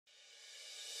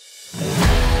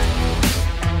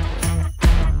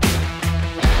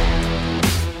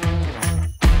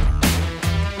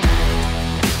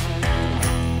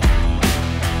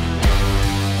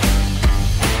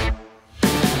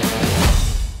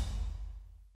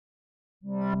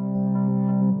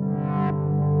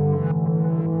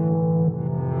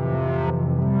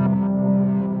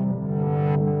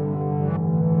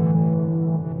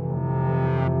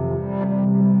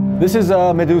This is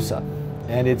Medusa,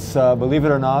 and it's, believe it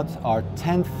or not, our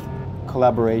 10th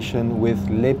collaboration with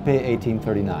L'Épée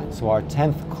 1839, so our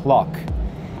 10th clock.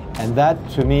 And that,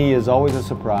 to me, is always a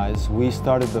surprise. We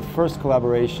started the first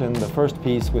collaboration, the first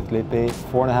piece with L'Épée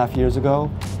 4.5 years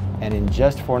ago, and in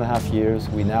just 4.5 years,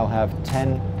 we now have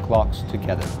 10 clocks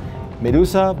together.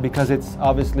 Medusa, because it's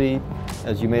obviously,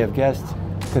 as you may have guessed,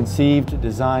 conceived,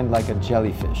 designed like a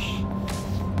jellyfish.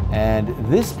 And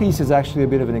this piece is actually a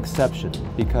bit of an exception,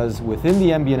 because within the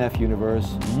Mb&F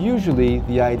universe, usually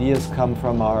the ideas come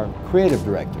from our creative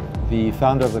director, the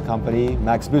founder of the company,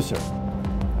 Max Büsser.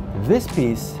 This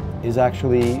piece is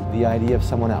actually the idea of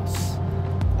someone else,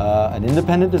 an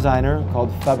independent designer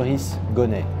called Fabrice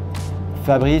Gonnet.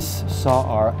 Fabrice saw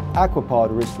our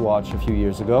Aquapod wristwatch a few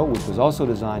years ago, which was also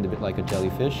designed a bit like a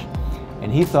jellyfish,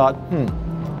 and he thought,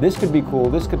 this could be cool,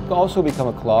 this could also become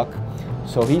a clock.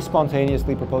 So he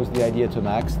spontaneously proposed the idea to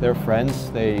Max. They're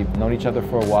friends, they've known each other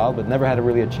for a while, but never had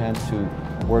really a chance to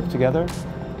work together.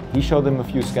 He showed them a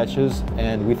few sketches,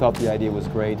 and we thought the idea was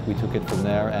great. We took it from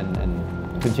there and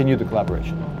continued the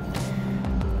collaboration.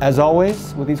 As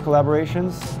always, with these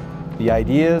collaborations, the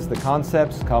ideas, the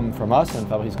concepts come from us, and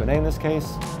Fabrice Gonnet in this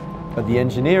case, but the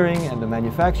engineering and the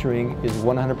manufacturing is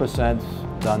 100%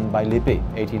 done by L'Épée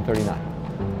 1839.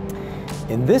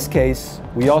 In this case,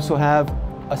 we also have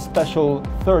a special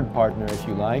third partner, if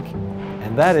you like,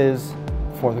 and that is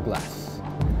for the glass.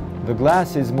 The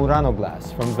glass is Murano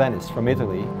glass from Venice, from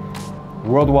Italy,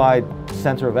 worldwide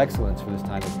center of excellence for this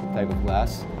type of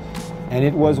glass, and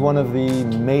it was one of the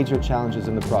major challenges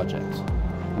in the project.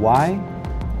 Why?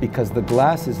 Because the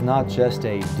glass is not just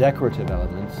a decorative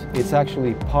element, it's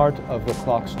actually part of the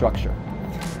clock structure.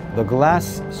 The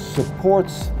glass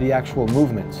supports the actual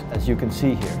movement, as you can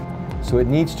see here, so it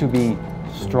needs to be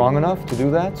strong enough to do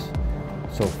that,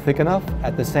 so thick enough,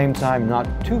 at the same time not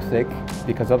too thick,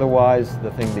 because otherwise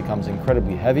the thing becomes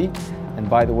incredibly heavy. And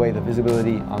by the way, the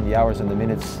visibility on the hours and the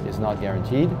minutes is not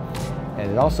guaranteed.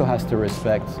 And it also has to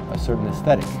respect a certain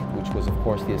aesthetic, which was of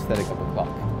course the aesthetic of the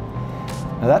clock.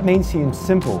 Now that may seem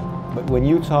simple, but when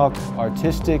you talk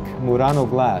artistic Murano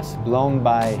glass blown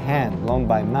by hand, blown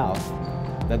by mouth,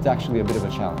 that's actually a bit of a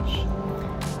challenge.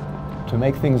 To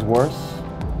make things worse,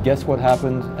 guess what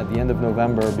happened at the end of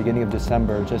November, beginning of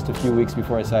December, just a few weeks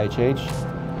before Sihh?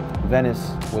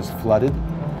 Venice was flooded.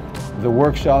 The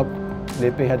workshop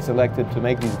L'Épée had selected to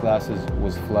make these glasses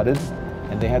was flooded,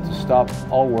 and they had to stop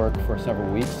all work for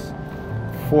several weeks.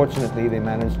 Fortunately, they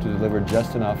managed to deliver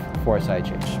just enough for Sihh.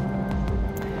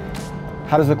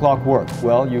 How does the clock work?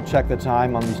 Well, you check the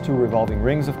time on these two revolving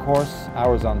rings, of course,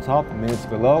 hours on top, minutes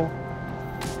below.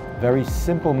 Very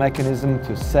simple mechanism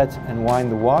to set and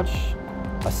wind the watch.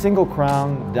 A single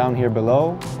crown down here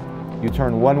below. You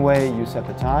turn one way, you set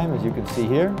the time, as you can see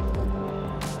here.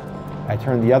 I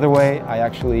turn the other way, I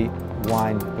actually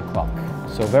wind the clock.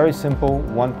 So very simple,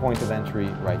 one point of entry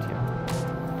right here.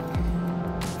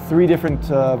 3 different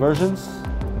versions: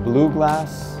 blue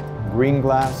glass, green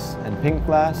glass, and pink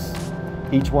glass.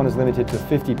 Each one is limited to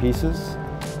 50 pieces.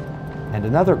 And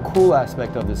another cool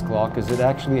aspect of this clock is it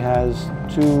actually has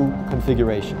 2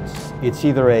 configurations. It's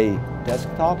either a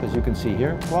desktop, as you can see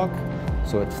here, clock,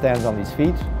 so it stands on these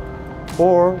feet,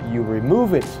 or you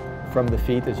remove it from the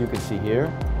feet, as you can see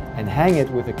here, and hang it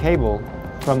with a cable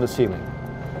from the ceiling.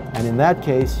 And in that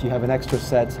case, you have an extra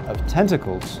set of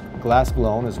tentacles, glass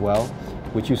blown as well,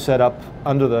 which you set up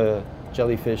under the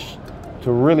jellyfish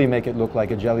to really make it look like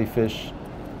a jellyfish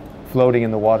floating in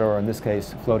the water, or in this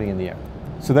case, floating in the air.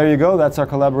 So there you go, that's our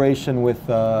collaboration with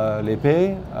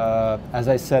L'Épée. As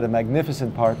I said, a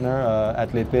magnificent partner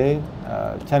at L'Épée,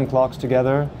 10 clocks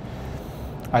together.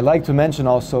 I'd like to mention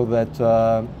also that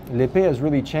L'Épée has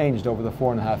really changed over the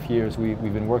 4.5 years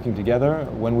we've been working together.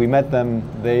 When we met them,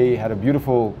 they had a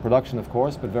beautiful production, of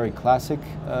course, but very classic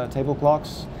table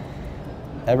clocks.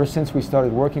 Ever since we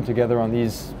started working together on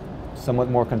these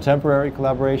somewhat more contemporary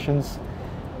collaborations,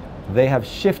 they have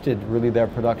shifted really their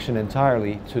production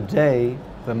entirely. Today,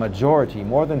 the majority,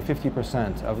 more than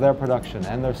 50% of their production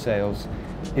and their sales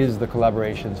is the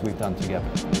collaborations we've done together.